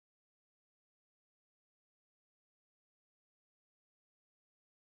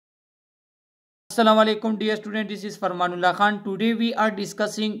Assalamu alaikum dear student, this is Farmanullah Khan. Today we are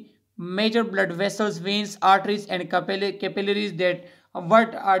discussing major blood vessels, veins, arteries and capillaries, that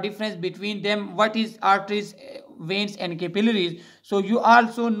what are difference between them, what is arteries, veins and capillaries. So you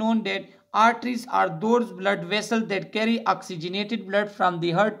also know that arteries are those blood vessels that carry oxygenated blood from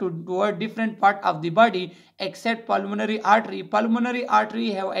the heart toward different part of the body except pulmonary artery. Pulmonary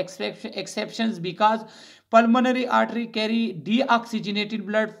artery have exceptions because pulmonary artery carry deoxygenated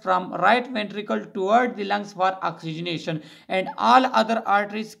blood from right ventricle toward the lungs for oxygenation, and all other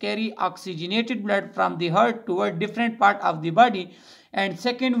arteries carry oxygenated blood from the heart toward different part of the body. And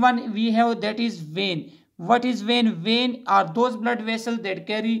second one we have, that is vein. What is vein? Vein are those blood vessels that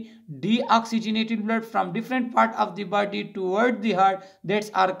carry deoxygenated blood from different part of the body toward the heart, that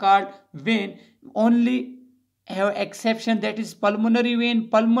are called vein. Only have exception, that is pulmonary vein.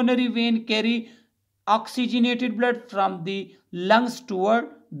 Pulmonary vein carry oxygenated blood from the lungs toward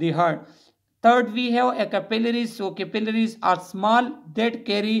the heart. Third we have a capillaries. So capillaries are small that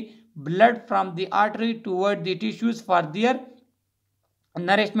carry blood from the artery toward the tissues for their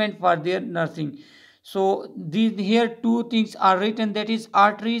nourishment, for their nursing. So here two things are written, that is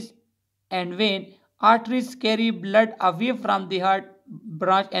arteries and vein. Arteries carry blood away from the heart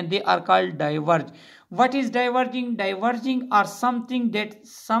branch and they are called diverge. What is diverging? Diverging are something that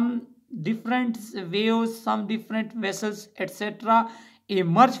some different waves, some different vessels etc.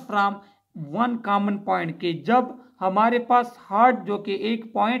 emerge from one common point के जब हमारे पास heart जो कि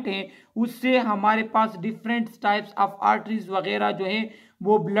एक point है उससे हमारे पास different types of arteries वगैरह जो है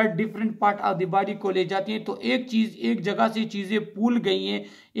वो blood different part of the body को ले जाती हैं। तो एक चीज एक जगह से चीजें पुल गई हैं,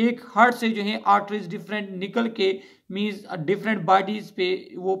 एक हार्ट से जो है आर्टरीज डिफरेंट निकल के मींस डिफरेंट बॉडीज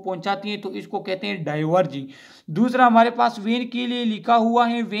पे वो पहुंचाती हैं, तो इसको कहते हैं डाइवर्जिंग। दूसरा हमारे पास वेन के लिए लिखा हुआ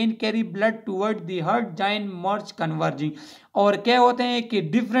है, when carry blood toward the heart join merge converging. और क्या होते हैं कि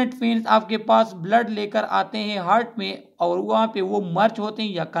डिफरेंट वेन्स आपके पास ब्लड लेकर आते हैं हार्ट में और वहाँ पे वो मर्ज होते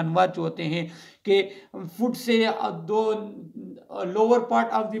हैं या कन्वर्ज होते हैं कि फुट से दो lower part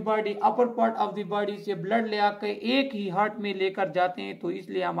of the body upper part of the body से ब्लड ले आकर एक ही हार्ट में लेकर जाते हैं। तो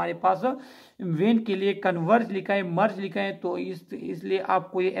इसलिए हमारे पास वेन के लिए कन्वर्ज लिखा है, मर्ज लिखा है। तो इसलिए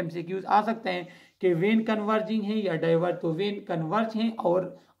आपको ये एमसीक्यूज आ सकते हैं कि वेन कन्वर्जिंग है या डाइवर्ज। तो वेन कन्वर्ज हैं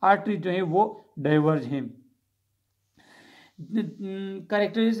और आर्टरी जो है वो डाइवर्ज हैं। General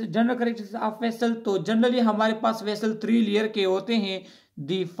characteristics of vessel. तो जनरली हमारे पास वेसल 3 लेयर के होते हैं।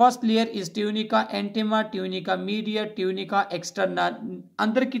 The first layer is tunica एंटिमा, tunica media, tunica externa.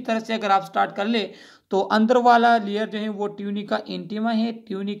 अंदर की तरफ से अगर आप स्टार्ट कर ले तो अंदर वाला लेयर जो है वो ट्यूनिका इंटिमा है,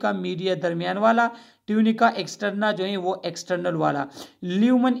 ट्यूनिका मीडिया दरमियान वाला, ट्यूनिका एक्सटर्ना जो है वो एक्सटर्नल वाला।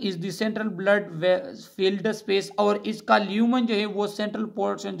 Lumen is the central blood field space, और इसका ल्यूमन जो है वो सेंट्रल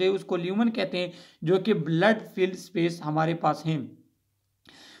पोर्शन जो है उसको ल्यूमन कहते हैं, जो कि ब्लड फील्ड स्पेस हमारे पास है।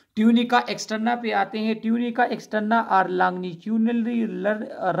 ट्यूनिका एक्सटर्ना पे आते हैं। Tunica externa are longitudinally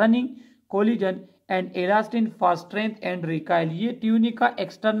running collision and एलास्टिन for strength and रिकाइल। ये ट्यूनिका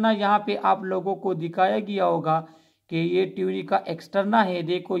एक्सटर्ना यहाँ पे आप लोगों को दिखाया गया होगा कि ये ट्यूनिका एक्सटर्ना है।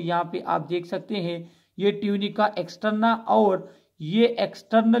 देखो यहाँ पे आप देख सकते हैं ये ट्यूनिका एक्सटर्ना, और ये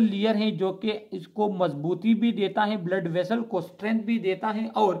एक्सटर्नल लेयर है जो कि इसको मजबूती भी देता है, ब्लड वेसल को स्ट्रेंथ भी देता है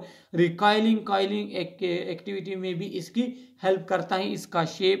और रिकाइलिंग एक्टिविटी में भी इसकी हेल्प करता है। इसका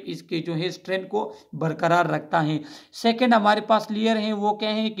शेप इसके जो है स्ट्रेंथ को बरकरार रखता है। सेकंड हमारे पास लेयर है वो क्या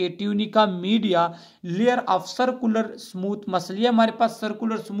है कि tunica media, layer of circular smooth muscle. ये हमारे पास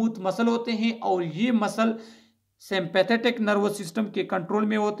सर्कुलर स्मूथ मसल होते हैं और ये मसल सिंपैथेटिक नर्वस सिस्टम के कंट्रोल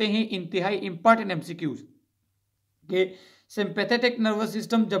में होते हैं। इंतहाई इंपॉर्टेंट एमसीक्यूज के सिंपैथेटिक नर्वस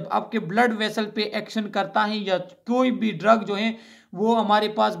सिस्टम जब आपके ब्लड वेसल पे एक्शन करता है या कोई भी ड्रग जो है वो हमारे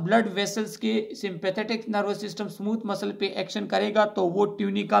पास ब्लड वेसल्स के sympathetic nervous system smooth muscle पे एक्शन करेगा तो वो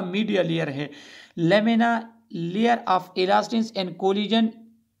ट्यूनिका मीडिया लेयर है। Lamina layer of elastin and collision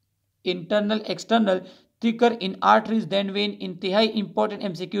internal external thicker in arteries then when. इंतहाई इंपॉर्टेंट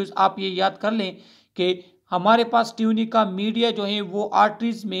एमसीक्यूज आप ये याद कर लें कि हमारे पास ट्यूनिका मीडिया जो है वो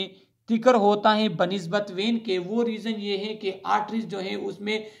आर्टरीज में थिकर होता है बनिस्बत वेन के। वो रीजन ये है कि आर्टरीज जो है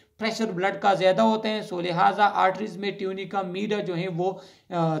उसमें प्रेशर ब्लड का ज्यादा होता है, सो लिहाजा आर्टरीज में ट्यूनिका मीडिया जो है वो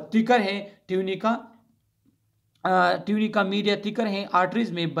थिकर है। ट्यूनिका मीडिया थिकर है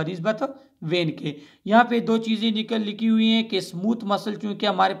आर्टरीज में बनिस्बत वेन के। यहाँ पे दो चीजें लिखी हुई हैं कि स्मूथ मसल, चूंकि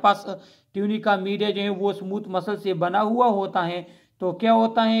हमारे पास ट्यूनिका मीडिया जो है वो स्मूथ मसल से बना हुआ होता है तो क्या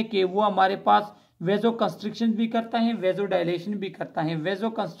होता है कि वो हमारे पास वेजो कंस्ट्रिक्शन भी करता है, वेजो डायलेशन भी करता है। वेजो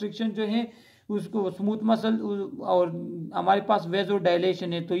कंस्ट्रिक्शन जो है उसको स्मूथ मसल और हमारे पास वेजो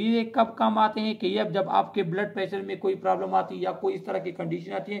डायलेशन है। तो ये कब काम आते हैं कि जब आपके ब्लड प्रेशर में कोई प्रॉब्लम आती है या कोई इस तरह की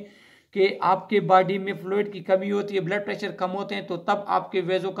कंडीशन आती है कि आपके बॉडी में फ्लूइड की कमी होती है, ब्लड प्रेशर कम होते हैं, तो तब आपके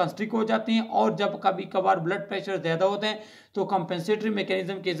वेजो कंस्ट्रिक्ट हो जाते हैं। और जब कभी कभार ब्लड प्रेशर ज़्यादा होते हैं तो कंपेंसेटरी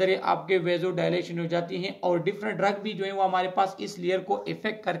मैकेनिज्म के जरिए आपके वेजो डायलेशन हो जाती हैं। और डिफरेंट ड्रग भी जो है वो हमारे पास इस लेयर को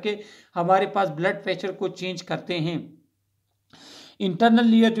इफेक्ट करके हमारे पास ब्लड प्रेशर को चेंज करते हैं। इंटरनल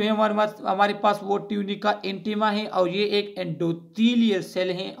लेयर जो है हमारे पास वो ट्यूनिका इंटीमा है, और ये एक एंडोथीलियल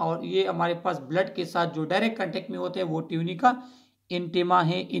सेल है, और ये हमारे पास ब्लड के साथ जो डायरेक्ट कांटेक्ट में होते हैं वो ट्यूनिका इंटीमा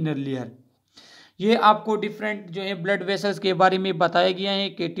है, इनर लेयर। ये आपको डिफरेंट जो है ब्लड वेसल्स के बारे में बताया गया है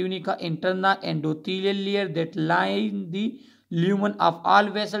कि tunica interna endothelial layer that line the lumen of all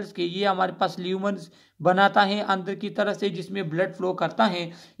vessels, के ये हमारे पास ल्यूमन बनाता है अंदर की तरफ से जिसमें ब्लड फ्लो करता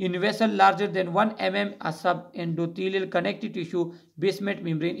है। In vessel larger than 1 mm सब endothelial connective tissue basement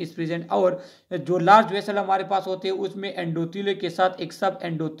membrane is present, और जो लार्ज वेसल हमारे पास होते हैं उसमें एंडोथीलियल के साथ एक सब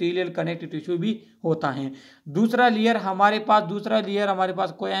एंडोथीलियल कनेक्टिव टिश्यू भी होता है। दूसरा लेयर हमारे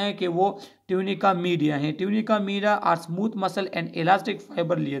पास क्या है कि वो ट्यूनिका मीडिया है। Tunica media are smooth muscle and elastic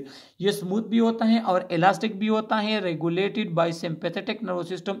fibre layer, ये स्मूथ भी होता है और इलास्टिक भी होता है, regulated by sympathetic nervous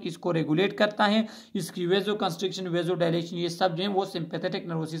system, इसको रेगुलेट करता है। इसकी वेजो कंस्ट्रिक्शन, वेजो डायलेशन, ये सब जो है वो सिंपैथेटिक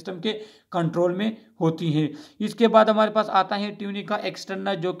नर्वस सिस्टम के कंट्रोल में होती है। इसके बाद हमारे पास आता है ट्यूनिका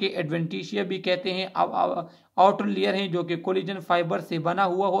एक्सटर्ना, जो कि एडवेंटिशिया भी कहते हैं। आउटर लेयर है जो कि कोलेजन फाइबर से बना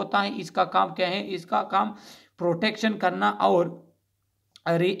हुआ होता है। इसका काम क्या है? इसका काम प्रोटेक्शन करना और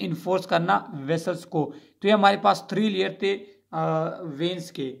रीइंफोर्स करना वेसल्स को। तो ये हमारे पास 3 लेयर थे वेन्स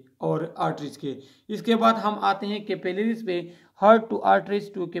के और आर्टरीज के। इसके बाद हम आते हैं कैपिलरीज पे, heart to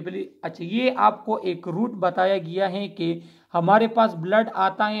arteries to capillary. अच्छा, ये आपको एक रूट बताया गया है कि हमारे पास ब्लड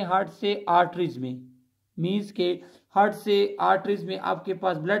आता है हार्ट से आर्टरीज में, मीन्स के हार्ट से आर्टरीज में आपके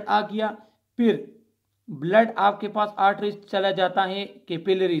पास ब्लड आ गया, फिर ब्लड आपके पास आर्टरीज चला जाता है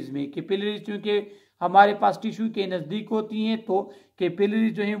कैपिलरीज में। कैपिलरीज क्योंकि हमारे पास टिश्यू के नज़दीक होती हैं, तो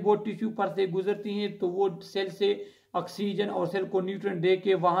कैपिलरीज जो हैं वो टिश्यू पर से गुजरती हैं, तो वो सेल से ऑक्सीजन और सेल को न्यूट्रिएंट दे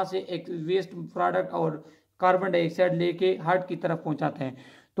के वहाँ से एक वेस्ट प्रोडक्ट और कार्बन डाइऑक्साइड लेके हार्ट की तरफ पहुँचाते हैं।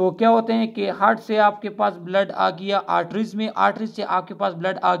 तो क्या होते हैं कि हार्ट से आपके पास ब्लड आ गया आर्टरीज में, आर्टरीज से आपके पास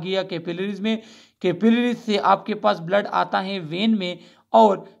ब्लड आ गया कैपिलरीज में, कैपिलरीज से आपके पास ब्लड आता है वेन में,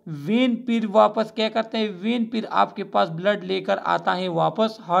 और वेन फिर वापस क्या करते हैं, वेन फिर आपके पास ब्लड लेकर आता है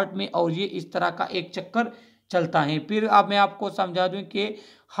वापस हार्ट में, और ये इस तरह का एक चक्कर चलता है। फिर अब मैं आपको समझा दूं कि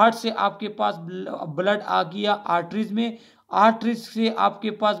हार्ट से आपके पास ब्लड आ गया आर्टरीज में, आर्टरीज से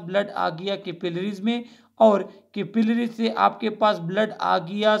आपके पास ब्लड आ गया कैपिलरीज में, और कैपिलरीज से आपके पास ब्लड आ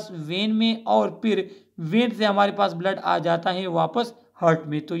गया वेन में, और फिर वेन से हमारे पास ब्लड आ जाता है वापस हार्ट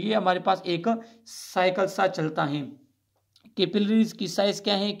में। तो ये हमारे पास एक साइकिल सा चलता है। कैपिलरीज की साइज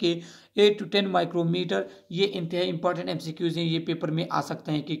क्या है कि 8 to 10 माइक्रोमीटर। ये इंतहाई इंपॉर्टेंट एमसीक्यूज हैं, ये पेपर में आ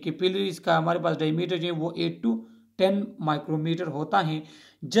सकते हैं कि कैपिलरीज का हमारे पास डायमीटर जो है वो 8 to 10 माइक्रोमीटर होता है।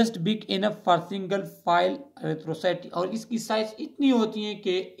 Just big enough for single file erythrocyte, और इसकी साइज इतनी होती है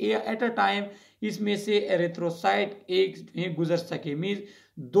कि एट अ टाइम इसमें से एरिथ्रोसाइट एक गुजर सके, मीन्स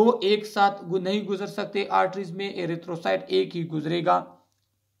 2 एक साथ नहीं गुजर सकते आर्टरीज में, एरिथ्रोसाइट एक ही गुजरेगा।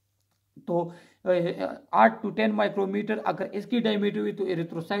 तो 8 to 10 माइक्रोमीटर अगर इसकी डायमीटर हुई तो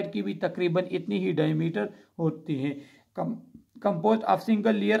एरिथ्रोसाइट की भी तकरीबन इतनी ही डायमीटर होती है। Composed of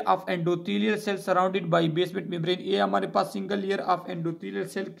single layer of endothelial cell surrounded by basement membrane, ये हमारे पास single layer of endothelial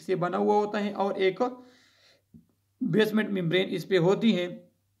cell से बना हुआ होता है और एक बेसमेंट मेम्ब्रेन इस पे होती है।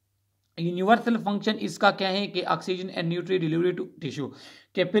 यूनिवर्सल फंक्शन इसका क्या है कि oxygen and nutrient delivery to tissue.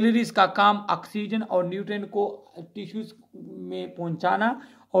 Capillaries का काम ऑक्सीजन और न्यूट्रिएंट को टिश्यूज में पहुंचाना,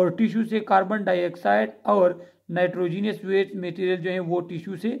 और टिश्यू से कार्बन डाइऑक्साइड और नाइट्रोजनियस वेस्ट मटेरियल जो है वो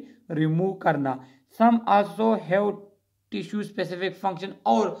टिश्यू से रिमूव करना। सम also have tissue specific function,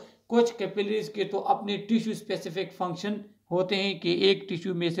 और कुछ कैपिलरीज के तो अपने टिश्यू स्पेसिफिक फंक्शन होते हैं कि एक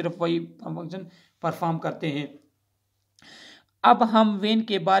टिश्यू में सिर्फ वही फंक्शन परफॉर्म करते हैं। अब हम वेन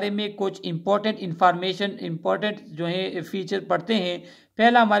के बारे में कुछ इंपॉर्टेंट इंफॉर्मेशन, इंपॉर्टेंट जो है फीचर पढ़ते हैं।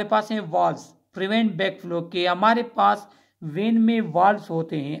 पहला हमारे पास है वाल्व्स, प्रिवेंट बैकफ्लो के हमारे पास वेन में वाल्व्स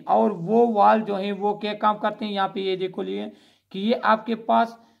होते हैं, और वो वाल्व जो है वो क्या काम करते हैं, यहाँ पे ये देखो लिए कि ये आपके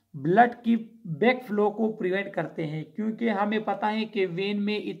पास ब्लड की बैक फ्लो को प्रिवेंट करते हैं, क्योंकि हमें पता है कि वेन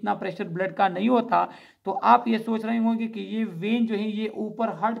में इतना प्रेशर ब्लड का नहीं होता। तो आप ये सोच रहे होंगे कि ये वेन जो है ये ऊपर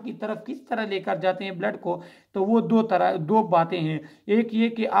हार्ट की तरफ किस तरह लेकर जाते हैं ब्लड को, तो वो दो बातें हैं। एक ये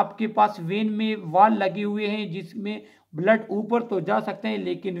कि आपके पास वेन में वाल लगे हुए हैं जिसमें ब्लड ऊपर तो जा सकते हैं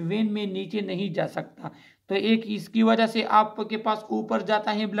लेकिन वेन में नीचे नहीं जा सकता। तो एक इसकी वजह से आपके पास ऊपर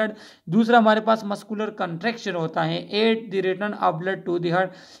जाता है ब्लड। दूसरा हमारे पास मस्कुलर कंट्रैक्शन होता है at the return of blood to the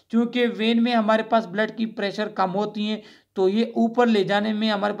heart. क्योंकि वेन में हमारे पास ब्लड की प्रेशर कम होती है तो ये ऊपर ले जाने में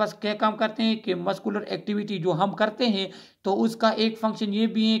हमारे पास क्या काम करते हैं कि मस्कुलर एक्टिविटी जो हम करते हैं तो उसका एक फंक्शन ये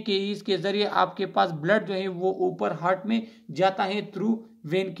भी है कि इसके जरिए आपके पास ब्लड जो है वो ऊपर हार्ट में जाता है थ्रू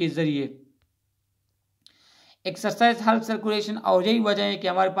वेन के जरिए। एक्सरसाइज हेल्प सर्कुलेशन, और यही वजह है कि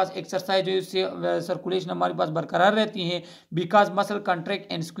हमारे पास एक्सरसाइज जो है उससे सर्कुलेशन हमारे पास बरकरार रहती है। Because muscle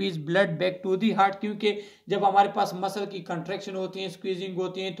contract and squeeze blood back to the heart, क्योंकि जब हमारे पास मसल की कंट्रैक्शन होती है, स्क्वीजिंग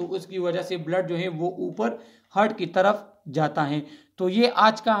होती है, तो उसकी वजह से ब्लड जो है वो ऊपर हार्ट की तरफ जाता है। तो ये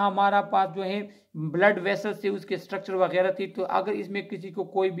आज का हमारा पास जो है ब्लड वेसल से उसके स्ट्रक्चर वगैरह थी। तो अगर इसमें किसी को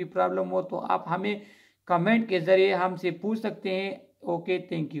कोई भी प्रॉब्लम हो तो आप हमें कमेंट के जरिए हमसे पूछ सकते हैं। Okay,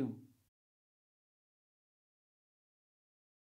 thank you.